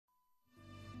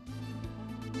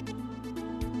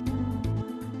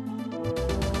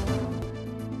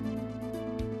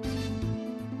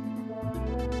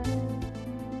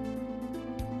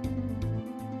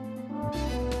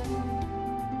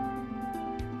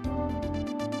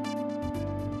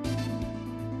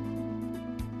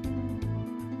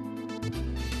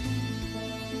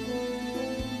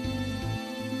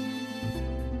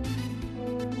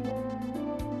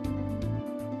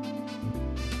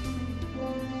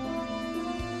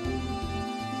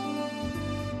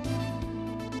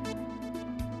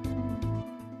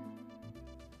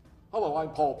Hello, I'm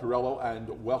Paul Perrello, and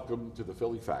welcome to the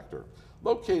Philly Factor.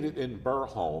 Located in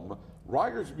Burholme,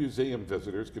 Ryerss Museum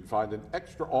visitors can find an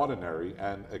extraordinary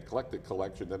and eclectic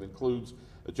collection that includes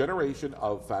a generation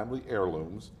of family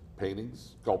heirlooms,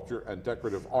 paintings, sculpture, and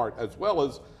decorative art, as well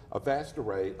as a vast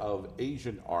array of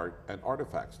Asian art and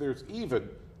artifacts. There's even,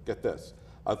 get this,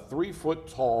 a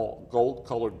 3-foot-tall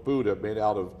gold-colored Buddha made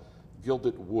out of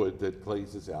gilded wood that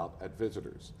glazes out at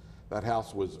visitors. That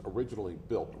house was originally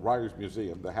built, Ryerss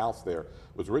Museum, the house there,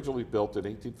 was originally built in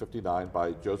 1859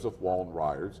 by Joseph Wallen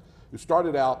Ryerss, who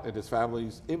started out in his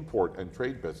family's import and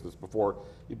trade business before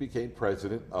he became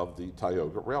president of the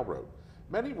Tioga Railroad.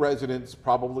 Many residents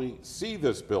probably see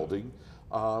this building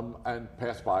and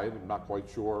pass by it and not quite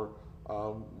sure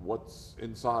what's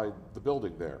inside the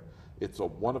building there. It's a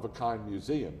one-of-a-kind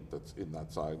museum that's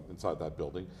inside that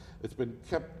building. It's been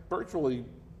kept virtually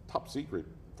top secret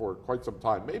for quite some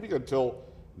time, maybe until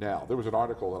now. There was an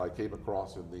article that I came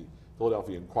across in the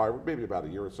Philadelphia Inquirer maybe about a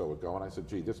year or so ago, and I said,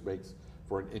 gee, this makes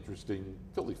for an interesting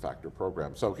Philly Factor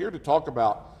program. So here to talk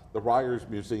about the Ryerss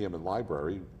Museum and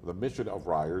Library, the mission of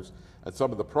Ryerss, and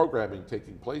some of the programming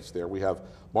taking place there, we have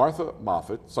Martha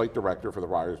Moffett, Site Director for the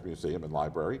Ryerss Museum and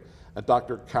Library, and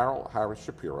Dr. Carol Harris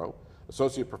Shapiro,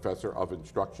 Associate Professor of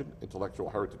Instruction, Intellectual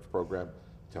Heritage Program,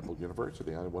 Temple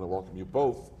University. I want to welcome you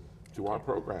both to our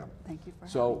program. Thank you for having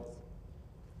us. So,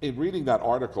 in reading that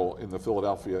article in the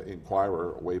Philadelphia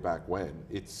Inquirer way back when,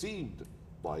 it seemed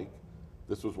like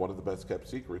this was one of the best kept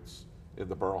secrets in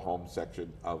the Burholme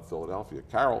section of Philadelphia.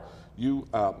 Carol, you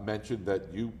mentioned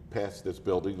that you passed this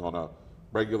building on a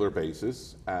regular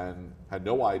basis and had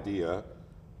no idea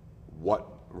what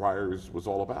Ryerss was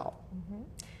all about. Mm-hmm.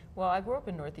 Well, I grew up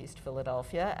in Northeast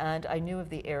Philadelphia, and I knew of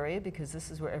the area because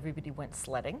this is where everybody went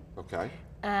sledding. Okay.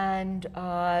 And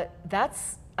I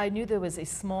knew there was a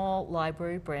small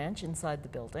library branch inside the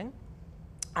building.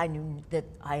 I knew that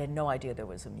I had no idea there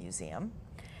was a museum.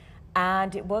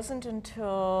 And it wasn't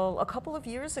until a couple of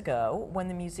years ago when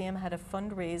the museum had a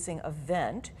fundraising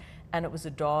event, and it was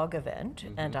a dog event,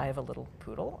 and I have a little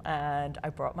poodle, and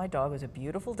I brought my dog. It was a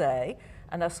beautiful day,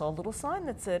 and I saw a little sign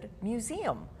that said,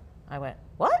 museum. I went,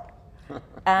 what?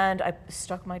 And I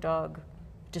stuck my dog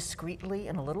discreetly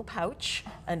in a little pouch,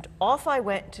 and off I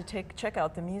went to check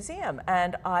out the museum.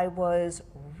 And I was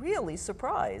really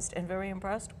surprised and very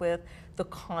impressed with the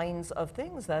kinds of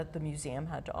things that the museum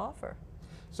had to offer.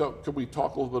 So could we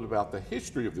talk a little bit about the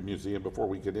history of the museum before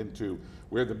we get into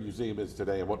where the museum is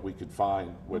today and what we could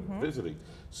find when visiting?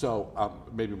 So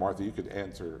maybe Martha, you could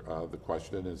answer the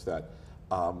question, is that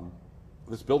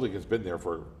this building has been there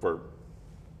for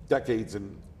decades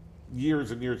and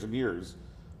years and years and years.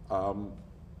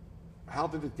 How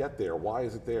did it get there? Why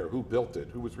is it there? Who built it?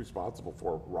 Who was responsible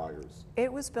for Ryerss?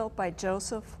 It was built by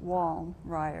Joseph Wallen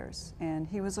Ryerss, and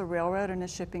he was a railroad and a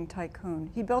shipping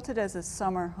tycoon. He built it as a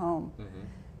summer home.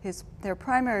 Their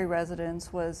primary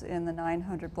residence was in the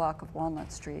 900 block of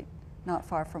Walnut Street, not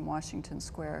far from Washington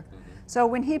Square. So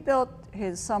when he built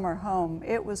his summer home,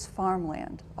 it was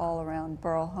farmland all around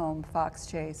Burholme, Fox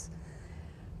Chase.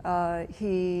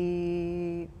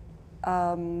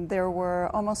 There were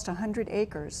almost 100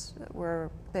 acres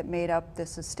that made up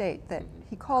this estate that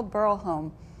he called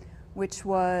Burholme, which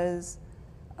was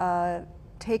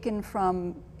taken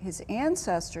from his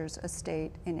ancestors'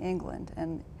 estate in England.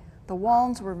 And the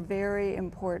Wallens were very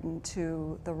important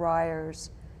to the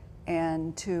Ryerss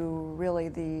and to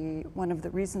really one of the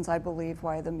reasons, I believe,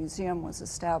 why the museum was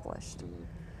established.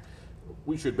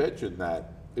 We should mention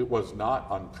that it was not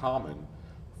uncommon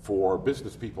for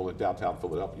business people in downtown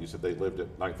Philadelphia. You said they lived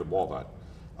at 9th and Walnut.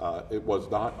 It was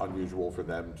not unusual for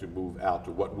them to move out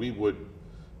to what we would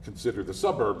consider the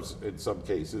suburbs in some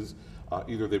cases.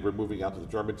 Either they were moving out to the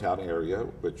Germantown area,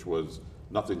 which was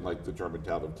nothing like the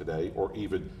Germantown of today, or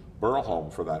even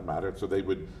Burholme for that matter. So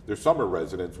their summer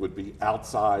residence would be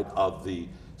outside of the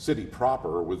city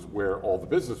proper, was where all the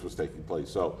business was taking place.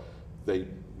 So they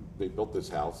built this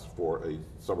house for a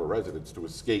summer residence to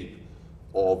escape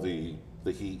all the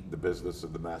heat, the business,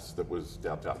 and the mess that was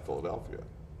downtown Philadelphia.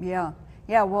 Yeah.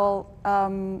 Well,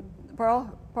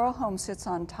 Burholme sits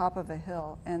on top of a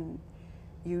hill, and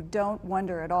you don't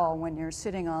wonder at all when you're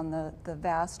sitting on the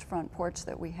vast front porch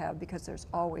that we have, because there's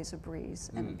always a breeze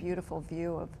and a beautiful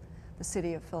view of the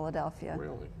city of Philadelphia.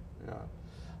 Really,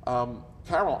 yeah.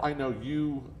 Carol, I know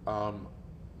you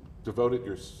devoted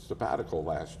your sabbatical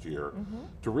last year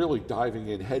to really diving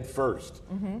in head first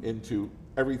into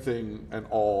everything and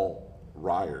all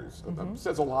Ryerss. It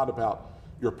says a lot about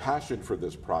your passion for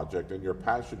this project and your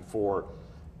passion for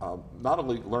not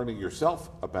only learning yourself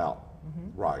about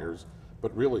Ryerss,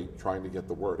 but really trying to get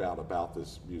the word out about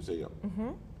this museum.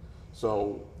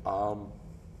 So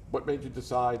what made you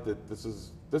decide that this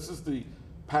is the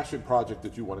passion project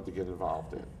that you wanted to get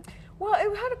involved in? Well,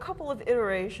 it had a couple of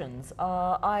iterations.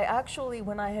 I actually,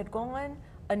 when I had gone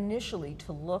initially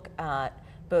to look at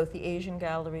both the Asian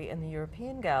gallery and the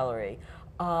European gallery,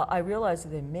 I realized that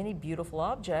there are many beautiful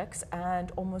objects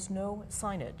and almost no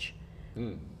signage.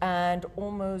 And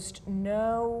almost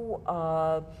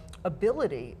no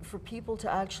ability for people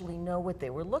to actually know what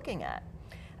they were looking at.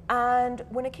 And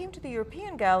when it came to the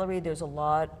European gallery, there's a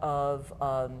lot of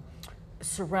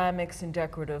ceramics and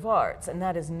decorative arts, and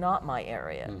that is not my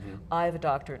area. I have a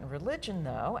doctorate in religion,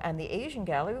 though, and the Asian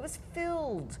gallery was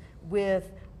filled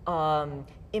with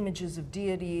images of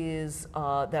deities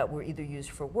that were either used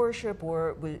for worship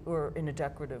or in a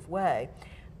decorative way.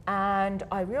 And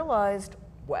I realized,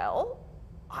 well,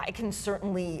 I can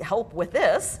certainly help with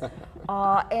this.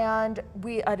 And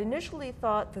I'd initially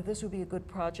thought that this would be a good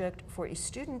project for a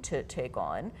student to take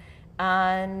on.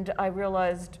 And I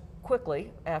realized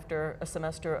quickly, after a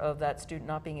semester of that student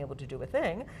not being able to do a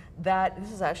thing, that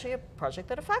this is actually a project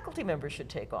that a faculty member should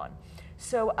take on.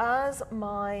 So as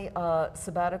my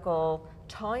sabbatical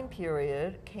time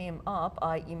period came up,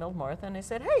 I emailed Martha and I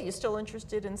said, hey, you still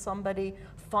interested in somebody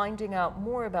finding out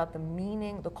more about the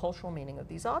meaning, the cultural meaning of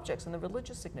these objects and the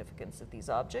religious significance of these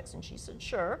objects? And she said,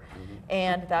 sure.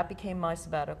 And that became my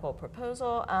sabbatical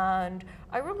proposal. And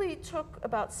I really took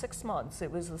about 6 months. It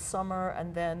was the summer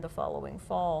and then the following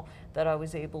fall that I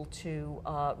was able to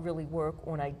really work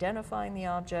on identifying the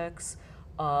objects,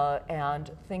 and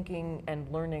thinking and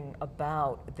learning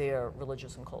about their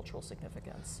religious and cultural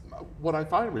significance. What I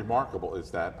find remarkable is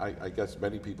that I guess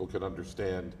many people can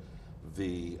understand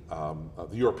the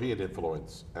European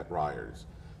influence at Ryerss,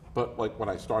 but like when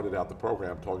I started out the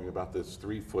program talking about this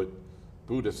 3-foot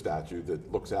Buddha statue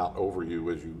that looks out over you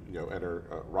as you enter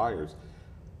Ryerss,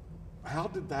 how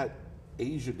did that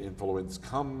Asian influence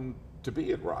come to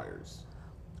be at Ryerss?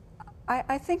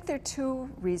 I think there are 2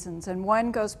 reasons, and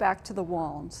one goes back to the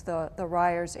Walns, the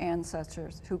Ryerss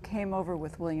ancestors who came over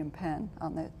with William Penn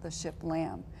on the ship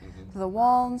Lamb. The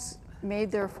Walns made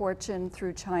their fortune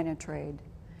through China trade,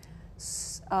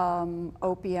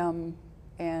 opium,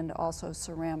 and also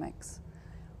ceramics.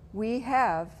 We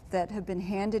have, that have been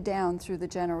handed down through the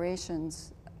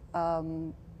generations,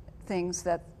 things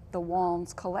that the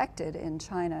Walns collected in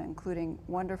China, including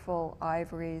wonderful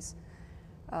ivories,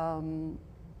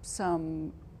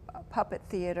 some puppet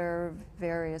theater,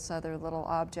 various other little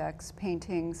objects,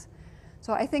 paintings.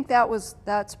 So I think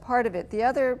that's part of it. The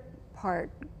other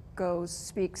part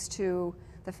speaks to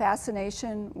the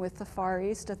fascination with the Far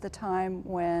East at the time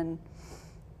when,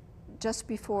 just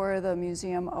before the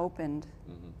museum opened,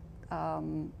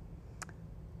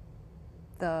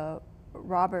 the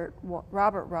Robert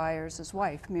Ryer's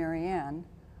wife, Mary Ann,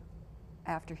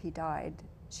 after he died,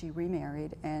 she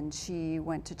remarried, and she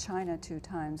went to China 2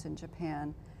 times in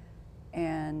Japan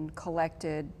and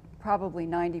collected probably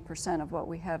 90% of what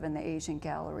we have in the Asian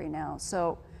gallery now.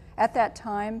 So at that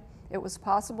time, it was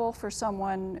possible for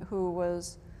someone who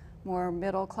was more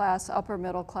middle class, upper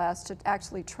middle class, to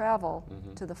actually travel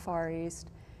to the Far East.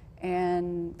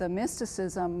 And the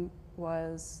mysticism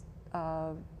was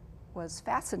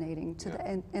fascinating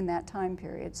to in that time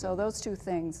period. So those 2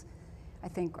 things, I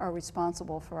think, are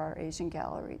responsible for our Asian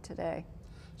gallery today.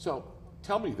 So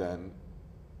tell me then,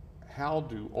 how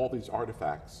do all these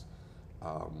artifacts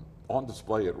on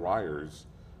display at Ryerss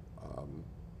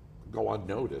go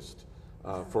unnoticed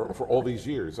for all these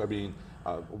years? I mean,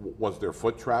 was there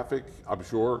foot traffic? I'm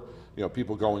sure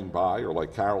people going by, or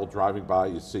like Carol driving by,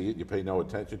 you see it, you pay no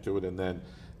attention to it, and then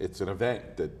it's an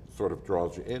event that sort of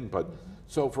draws you in. But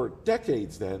so for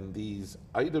decades then, these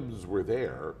items were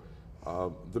there.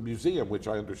 The museum, which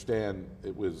I understand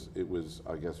it was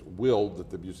I guess willed that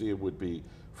the museum would be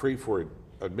free for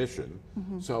admission.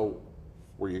 So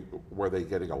were they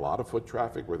getting a lot of foot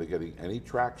traffic? Were they getting any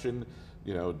traction?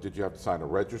 Did you have to sign a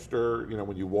register?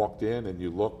 When you walked in and you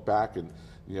look back and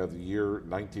the year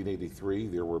 1983,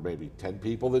 there were maybe 10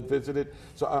 people that visited.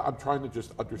 So I'm trying to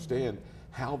just understand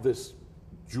how this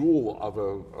jewel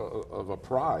of a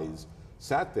prize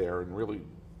sat there and really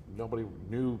nobody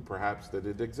knew perhaps that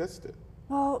it existed.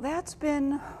 Well, that's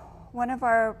been one of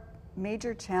our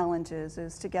major challenges,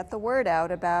 is to get the word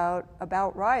out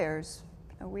about Ryerss.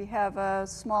 We have a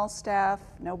small staff,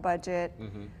 no budget.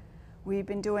 we've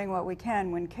been doing what we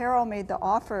can. When Carol made the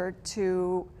offer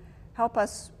to help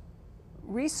us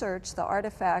research the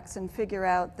artifacts and figure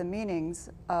out the meanings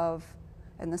of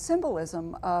and the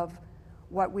symbolism of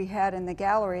what we had in the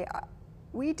gallery,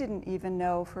 we didn't even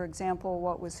know, for example,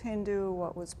 what was Hindu,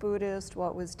 what was Buddhist,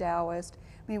 what was Taoist.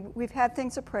 I mean, we've had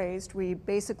things appraised. We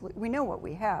know what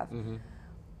we have,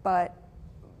 but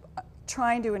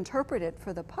trying to interpret it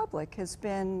for the public has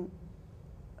been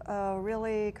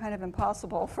really kind of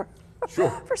impossible for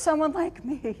for someone like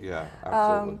me. Yeah,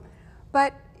 absolutely.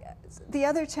 But the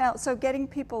other challenge, so getting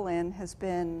people in has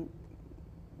been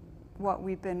what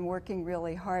we've been working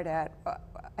really hard at.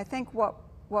 I think what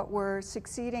we're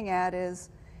succeeding at is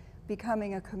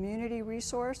becoming a community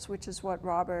resource, which is what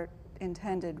Robert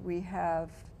intended. We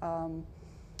have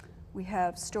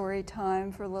story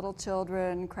time for little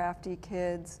children, crafty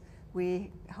kids.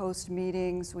 We host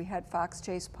meetings. We had Fox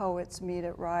Chase Poets meet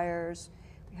at Ryerss.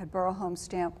 We had Borough Home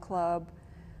Stamp Club.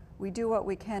 We do what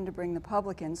we can to bring the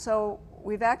public in. So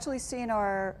we've actually seen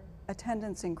our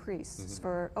attendance increase.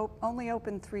 For only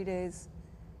open 3 days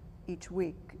each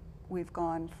week. We've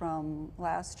gone from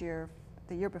last year,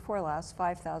 the year before last,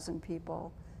 5,000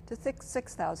 people to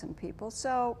 6,000 people.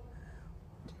 So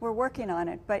we're working on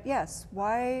it. But yes,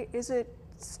 why is it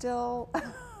still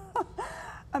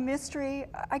a mystery?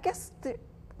 I guess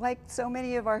like so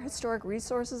many of our historic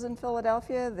resources in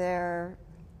Philadelphia, they're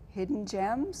hidden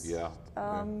gems. Yeah.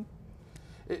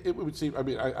 It would seem, I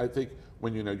mean, I think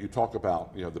when you talk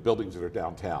about the buildings that are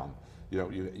downtown,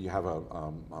 you have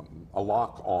a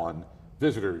lock on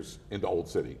visitors into Old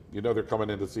City. They're coming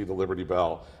in to see the Liberty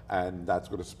Bell, and that's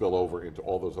going to spill over into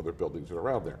all those other buildings that are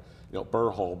around there.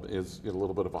 Burholm is a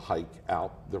little bit of a hike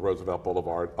out the Roosevelt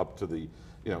Boulevard up to the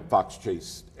Fox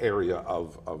Chase area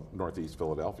of Northeast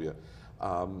Philadelphia.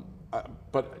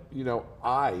 But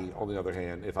I, on the other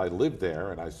hand, if I lived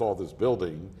there and I saw this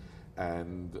building,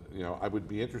 and I would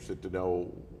be interested to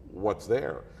know what's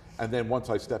there. And then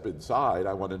once I step inside,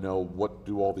 I want to know, what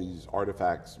do all these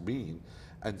artifacts mean?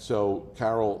 And so,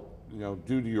 Carol,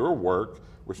 due to your work,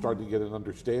 we're starting to get an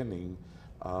understanding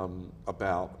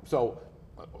about, so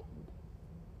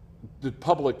the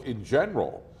public in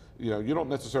general, you don't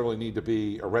necessarily need to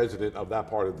be a resident of that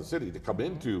part of the city to come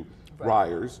into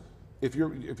Ryerss. If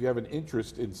you have an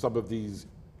interest in some of these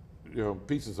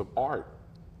pieces of art,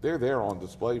 they're there on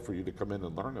display for you to come in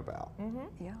and learn about.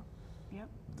 Yeah. Yep.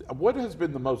 What has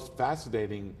been the most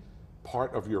fascinating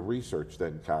part of your research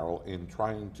then, Carol, in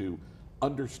trying to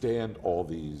understand all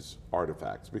these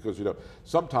artifacts? Because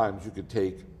sometimes you could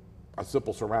take a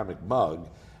simple ceramic mug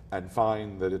and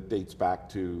find that it dates back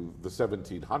to the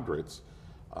 1700s.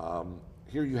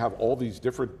 Here you have all these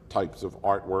different types of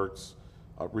artworks,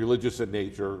 religious in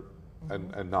nature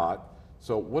and not.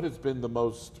 So what has been the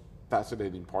most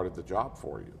fascinating part of the job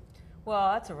for you?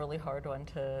 Well, that's a really hard one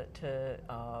to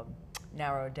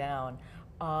narrow down.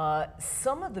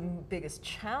 Some of the biggest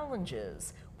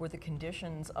challenges were the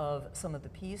conditions of some of the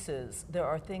pieces. There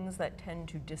are things that tend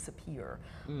to disappear.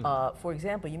 For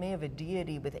example, you may have a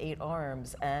deity with 8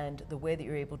 arms, and the way that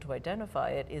you're able to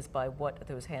identify it is by what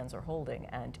those hands are holding.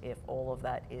 And if all of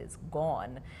that is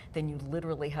gone, then you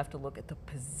literally have to look at the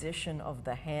position of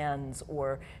the hands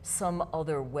or some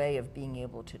other way of being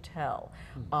able to tell.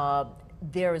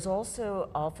 There is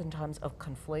also oftentimes a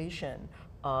conflation.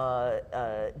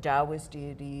 Taoist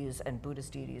deities and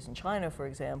Buddhist deities in China, for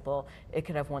example, it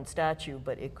could have one statue,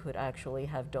 but it could actually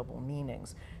have double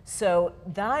meanings. So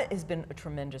that has been a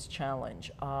tremendous challenge.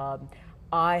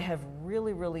 I have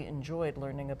really, really enjoyed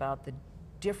learning about the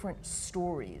different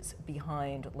stories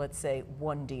behind, let's say,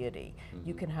 one deity.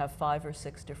 You can have 5 or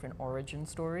 6 different origin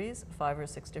stories, 5 or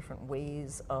 6 different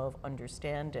ways of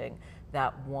understanding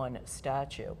that one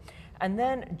statue. And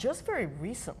then just very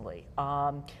recently,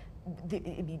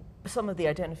 some of the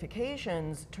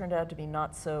identifications turned out to be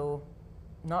not so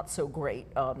great.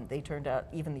 They turned out,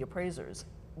 even the appraisers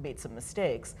made some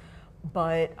mistakes.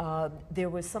 But there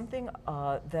was something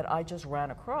that I just ran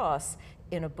across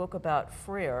in a book about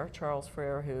Freire, Charles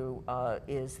Freire, who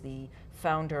is the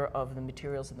founder of the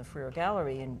Materials in the Freire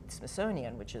Gallery in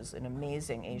Smithsonian, which is an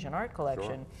amazing Asian art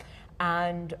collection.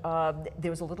 And there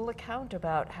was a little account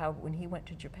about how when he went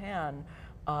to Japan,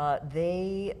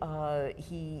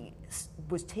 he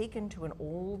was taken to an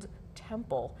old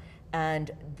temple,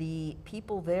 and the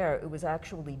people there, it was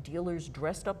actually dealers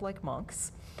dressed up like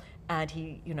monks, And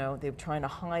they're trying to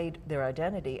hide their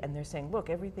identity, and they're saying, look,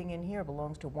 everything in here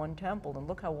belongs to one temple, and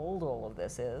look how old all of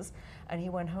this is. And he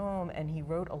went home and he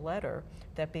wrote a letter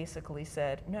that basically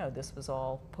said, no, this was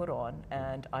all put on,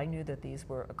 and I knew that these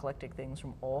were eclectic things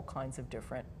from all kinds of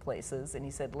different places. And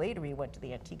he said later he went to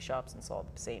the antique shops and saw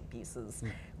the same pieces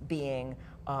being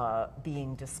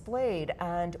displayed.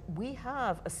 And we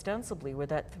have ostensibly where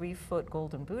that 3-foot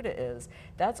golden Buddha is,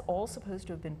 that's all supposed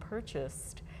to have been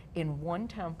purchased in one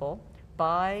temple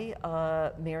by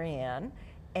Marianne,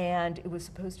 and it was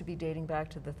supposed to be dating back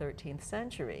to the 13th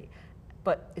century.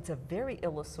 But it's a very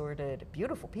ill-assorted,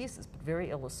 beautiful pieces, but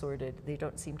very ill-assorted. They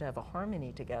don't seem to have a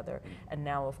harmony together. And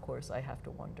now, of course, I have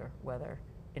to wonder whether,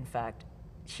 in fact,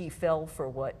 she fell for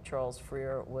what Charles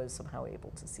Freer was somehow able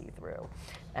to see through.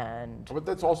 But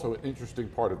that's also an interesting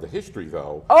part of the history,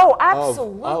 though. Oh,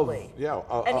 absolutely.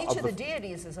 And each of the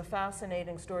deities is a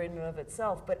fascinating story in and of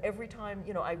itself, but every time,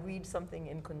 I read something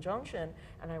in conjunction,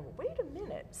 and I go, wait a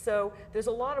minute. So there's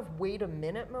a lot of wait a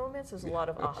minute moments, there's a lot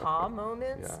of aha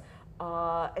moments.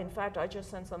 In fact, I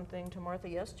just sent something to Martha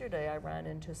yesterday. I ran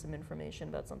into some information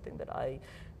about something that I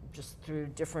just through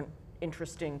different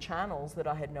interesting channels that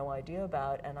I had no idea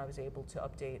about, and I was able to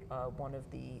update one of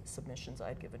the submissions I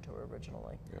had given to her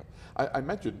originally. I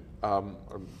mentioned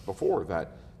before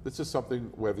that this is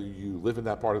something, whether you live in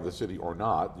that part of the city or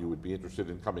not, you would be interested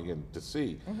in coming in to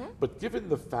see. But given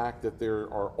the fact that there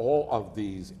are all of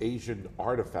these Asian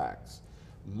artifacts,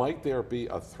 might there be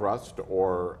a thrust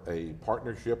or a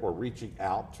partnership or reaching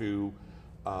out to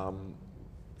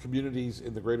communities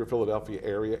in the greater Philadelphia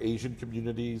area, Asian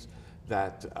communities,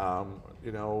 that,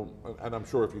 and I'm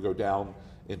sure if you go down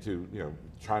into,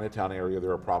 Chinatown area,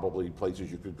 there are probably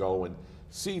places you could go and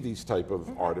see these type of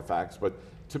artifacts. But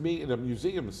to me, in a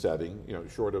museum setting,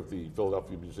 short of the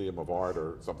Philadelphia Museum of Art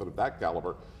or something of that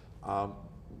caliber,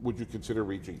 would you consider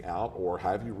reaching out, or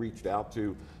have you reached out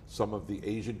to some of the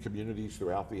Asian communities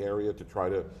throughout the area to try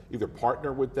to either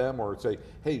partner with them or say,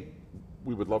 hey,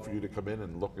 we would love for you to come in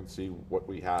and look and see what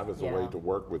we have as a way to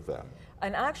work with them?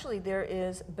 And actually there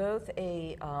is both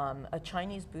a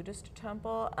Chinese Buddhist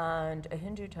temple and a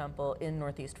Hindu temple in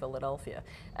Northeast Philadelphia.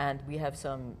 And we have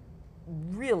some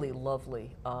really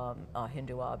lovely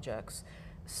Hindu objects.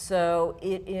 So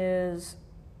it is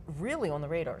really on the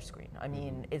radar screen. I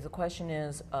mean, the question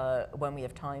is when we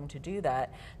have time to do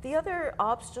that. The other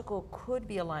obstacle could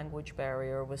be a language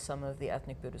barrier with some of the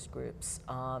ethnic Buddhist groups.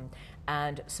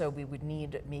 And so we would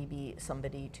need maybe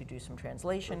somebody to do some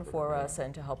translation for us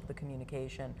and to help with the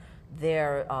communication.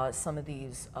 Some of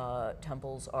these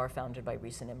temples are founded by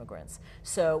recent immigrants.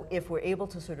 So if we're able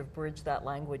to sort of bridge that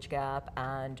language gap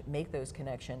and make those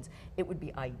connections, it would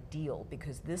be ideal,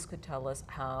 because this could tell us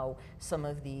how some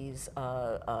of these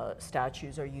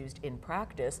statues are used in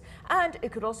practice, and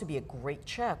it could also be a great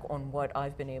check on what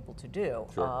I've been able to do.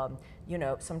 Sure.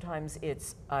 Sometimes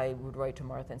I would write to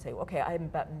Martha and say, okay, I'm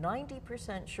about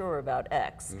 90% sure about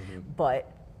X,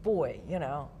 but boy,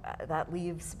 that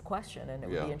leaves a question, and it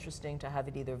would be interesting to have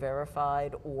it either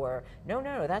verified or,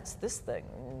 no, that's this thing,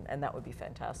 and that would be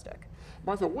fantastic.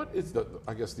 Martha, what is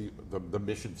the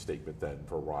mission statement then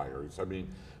for Ryerss? I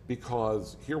mean,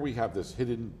 because here we have this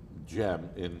hidden gem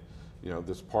in,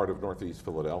 this part of Northeast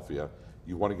Philadelphia.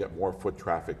 You want to get more foot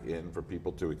traffic in for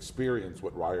people to experience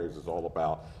what Ryerss is all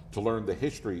about, to learn the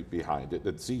history behind it,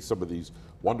 and see some of these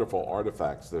wonderful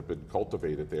artifacts that have been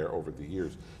cultivated there over the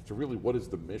years. So really, what is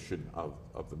the mission of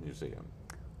the museum?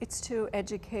 It's to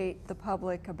educate the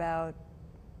public about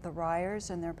the Ryerss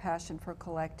and their passion for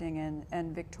collecting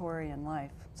and Victorian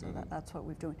life. So that's what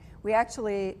we're doing. We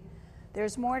actually,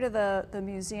 there's more to the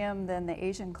museum than the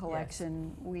Asian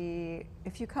collection. Yes.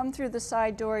 If you come through the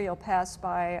side door, you'll pass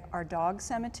by our dog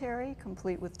cemetery,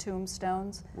 complete with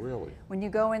tombstones. Really? When you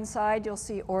go inside, you'll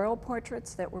see oil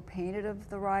portraits that were painted of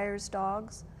the Ryerss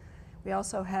dogs. We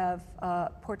also have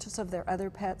portraits of their other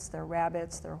pets, their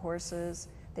rabbits, their horses.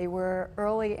 They were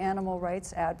early animal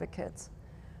rights advocates.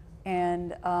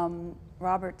 And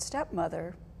Robert's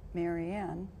stepmother,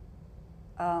 Marianne,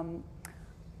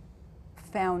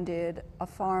 founded a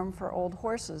farm for old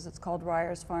horses. It's called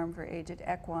Ryerss Farm for Aged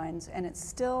Equines, and it's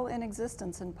still in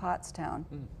existence in Pottstown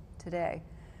today.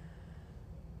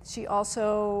 She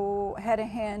also had a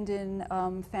hand in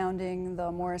founding the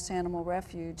Morris Animal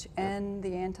Refuge and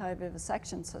the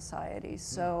Anti-Vivisection Society.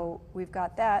 So we've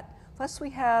got that. Plus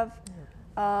we have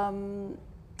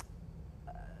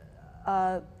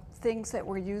things that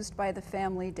were used by the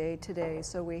family day to day.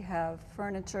 So we have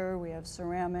furniture, we have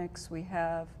ceramics, we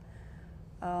have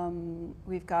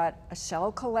we've got a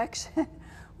shell collection.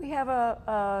 We have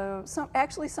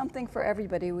actually something for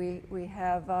everybody. We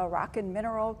have a rock and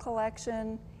mineral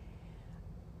collection.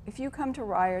 if you come to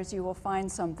Ryerss, you will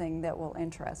find something that will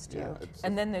interest you.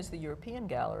 And then there's the European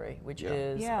Gallery, which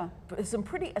is some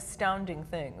pretty astounding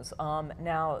things.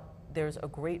 Now, there's a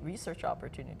great research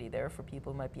opportunity there for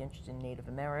people who might be interested in Native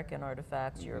American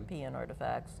artifacts, European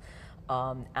artifacts.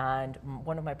 And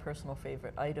one of my personal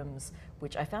favorite items,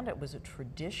 which I found out was a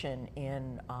tradition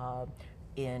in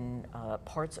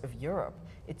parts of Europe,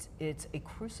 it's a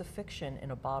crucifixion in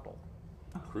a bottle.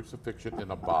 Crucifixion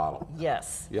in a bottle.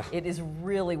 Yes. Yeah. It is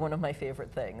really one of my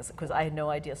favorite things because I had no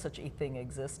idea such a thing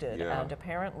existed. Yeah. And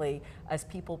apparently, as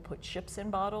people put ships in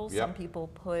bottles, Yep. some people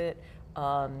put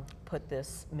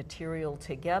this material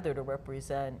together to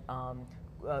represent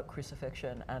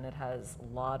crucifixion, and it has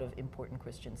a lot of important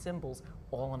Christian symbols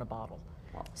all in a bottle.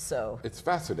 Wow. So It's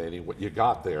fascinating what you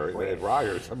got there at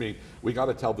Ryerss. I mean, we got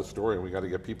to tell the story, and we got to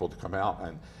get people to come out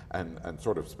and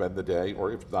sort of spend the day,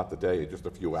 or if not the day, just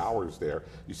a few hours there.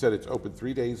 You said it's open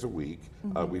 3 days a week.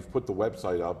 We've put the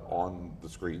website up on the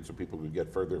screen so people can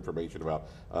get further information about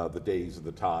the days and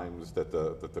the times that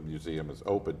the museum is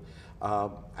open.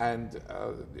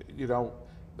 You know,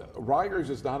 Ryerss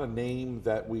is not a name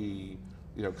that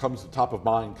comes to top of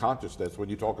mind consciousness when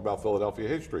you talk about Philadelphia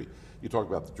history. You talk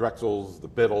about the Drexels, the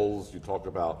Biddles, you talk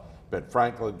about Ben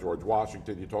Franklin, George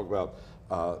Washington, you talk about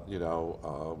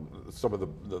some of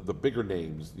the bigger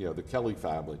names, the Kelly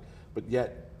family, but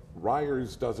yet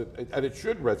Ryerss doesn't, and it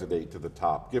should resonate to the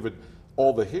top given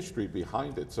all the history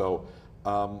behind it. So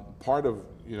part of,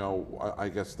 I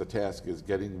guess the task is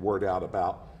getting word out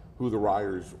about who the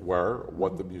Ryerss were,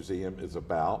 what the museum is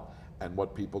about, and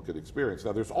what people could experience.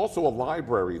 Now, there's also a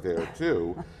library there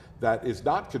too that is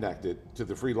not connected to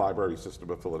the free library system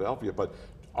of Philadelphia, but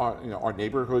our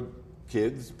neighborhood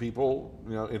kids, people,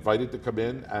 invited to come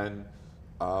in and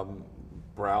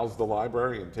browse the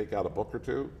library and take out a book or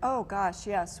two. Oh gosh,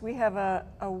 yes. We have a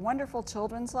wonderful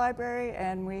children's library,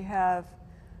 and we have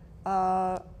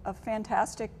a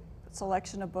fantastic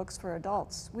selection of books for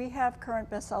adults. We have current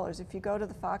bestsellers. If you go to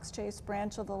the Fox Chase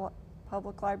branch of the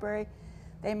public library,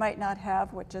 they might not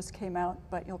have what just came out,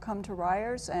 but you'll come to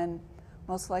Ryerss and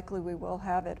most likely we will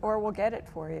have it, or we'll get it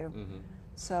for you.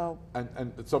 So.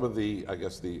 And some of the, I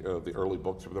guess, the early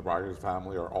books from the Ryerss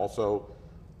family are also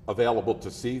available to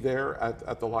see there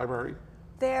at the library?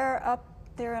 They're up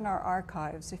there in our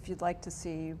archives. If you'd like to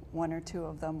see one or two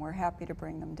of them, we're happy to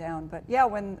bring them down. But yeah,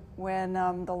 when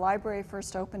the library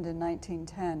first opened in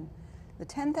 1910, the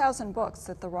 10,000 books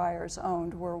that the Ryerss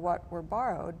owned were what were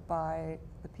borrowed by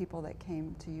the people that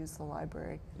came to use the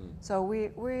library. So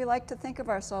we like to think of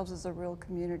ourselves as a real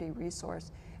community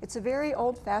resource. It's a very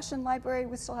old-fashioned library.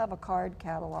 We still have a card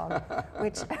catalog,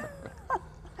 which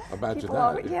Imagine people that.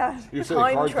 Always, yeah. You're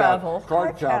saying Time travel.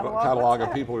 Card catalog, and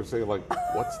that? people are saying like,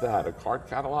 what's that, a card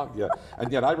catalog? Yeah,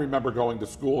 and yet I remember going to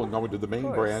school and going to the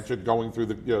main branch and going through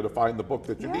the, to find the book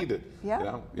that you needed.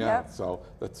 Yeah. So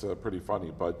that's pretty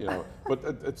funny, but but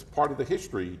it's part of the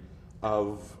history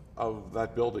of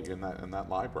that building in that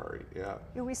library. Yeah.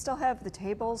 We still have the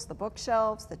tables, the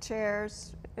bookshelves, the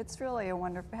chairs. It's really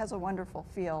has a wonderful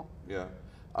feel. Yeah.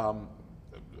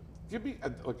 Give me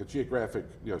like a geographic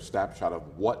snapshot of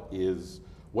what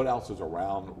else is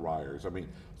around Ryerss. I mean,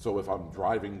 so if I'm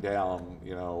driving down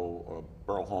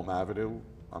Burlholm Avenue,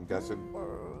 I'm guessing,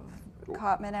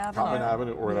 Cotman Avenue. Cotman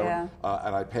Avenue or whatever, Yeah.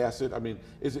 and I pass it. I mean,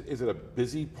 is it a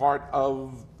busy part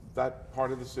of that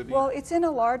part of the city? Well, it's in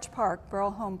a large park,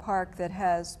 Burlholm Park, that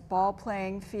has ball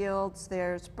playing fields.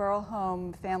 There's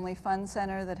Burlholm Family Fun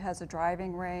Center that has a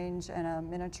driving range and a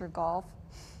miniature golf.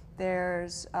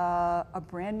 There's a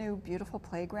brand new, beautiful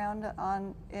playground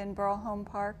in Burlholm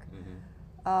Park.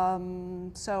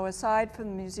 So aside from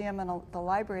the museum and the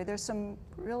library, there's some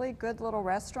really good little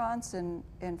restaurants in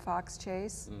Fox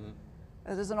Chase.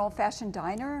 There's an old-fashioned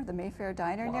diner, the Mayfair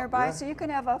Diner nearby, so you can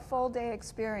have a full-day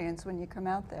experience when you come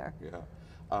out there. Yeah,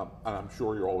 and I'm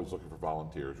sure you're always looking for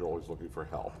volunteers. You're always looking for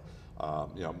help.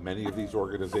 Many of these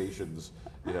organizations,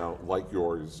 like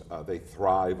yours, they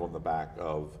thrive on the back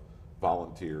of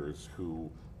volunteers who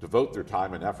devote their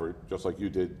time and effort, just like you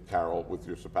did, Carol, with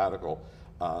your sabbatical.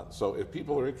 So if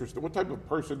people are interested, what type of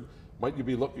person might you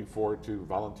be looking for to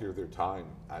volunteer their time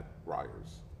at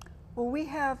Ryerss? Well, we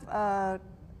have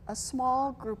a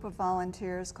small group of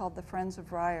volunteers called the Friends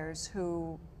of Ryerss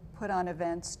who put on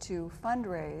events to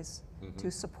fundraise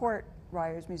to support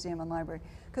Ryerss Museum and Library.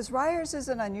 Because Ryerss is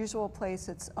an unusual place.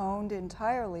 It's owned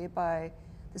entirely by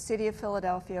the City of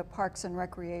Philadelphia Parks and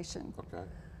Recreation. Okay.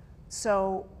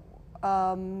 So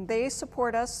they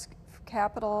support us,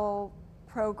 capital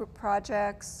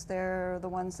projects. They're the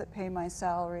ones that pay my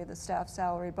salary, the staff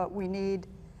salary, but we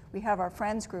have our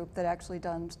friends group that actually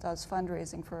does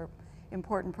fundraising for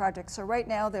important projects. So right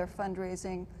now they're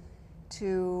fundraising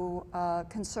to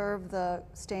conserve the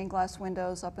stained glass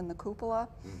windows up in the cupola.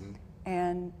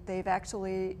 And they've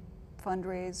actually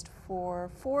fundraised for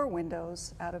 4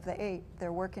 windows out of the 8.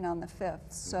 They're working on the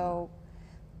 5th. So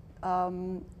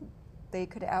they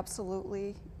could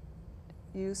absolutely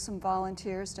use some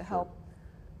volunteers to help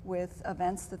with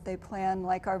events that they plan,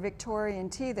 like our Victorian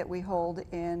Tea that we hold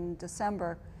in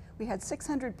December. We had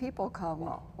 600 people come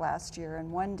last year in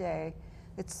one day.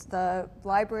 It's the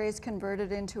library is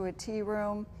converted into a tea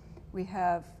room. We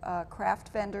have craft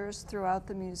vendors throughout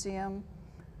the museum.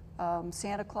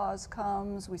 Santa Claus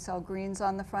comes. We sell greens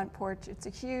on the front porch. It's a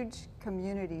huge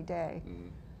community day.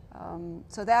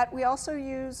 So that we also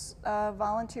use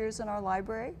volunteers in our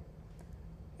library,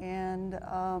 and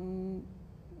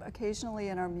occasionally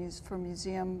in our for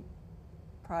museum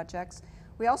projects.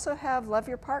 We also have Love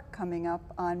Your Park coming up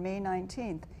on May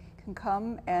 19th. You can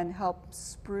come and help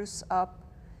spruce up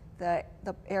the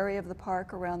area of the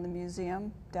park around the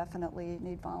museum. Definitely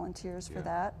need volunteers for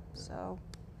that. So,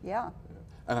 yeah.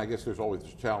 And I guess there's always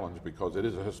a challenge because it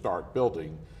is a historic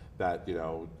building that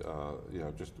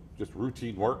just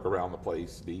routine work around the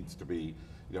place needs to be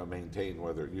maintained.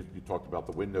 Whether you talked about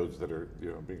the windows that are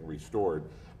being restored.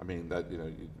 I mean that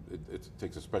it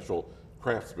takes a special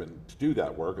craftsman to do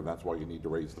that work, and that's why you need to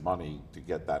raise the money to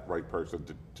get that right person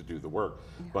to do the work.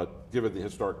 But given the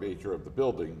historic nature of the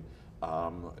building,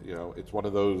 it's one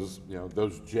of those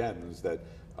those gems that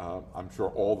I'm sure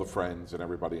all the friends and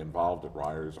everybody involved at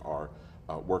Ryerss are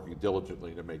working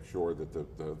diligently to make sure that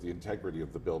the integrity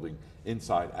of the building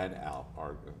inside and out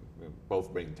are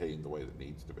both maintained the way that it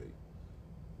needs to be.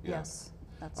 Yes,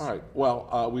 that's all right.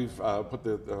 Well, we've put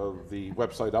the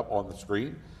website up on the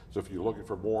screen. So if you're looking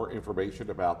for more information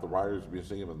about the Ryerss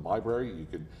Museum and Library, you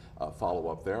can follow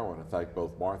up there. I want to thank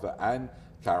both Martha and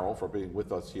Carol for being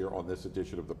with us here on this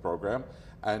edition of the program.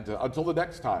 And until the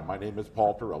next time, my name is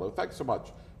Paul Perrello. Thanks so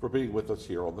much for being with us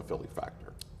here on the Philly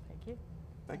Factor. Thank you.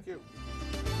 Thank you.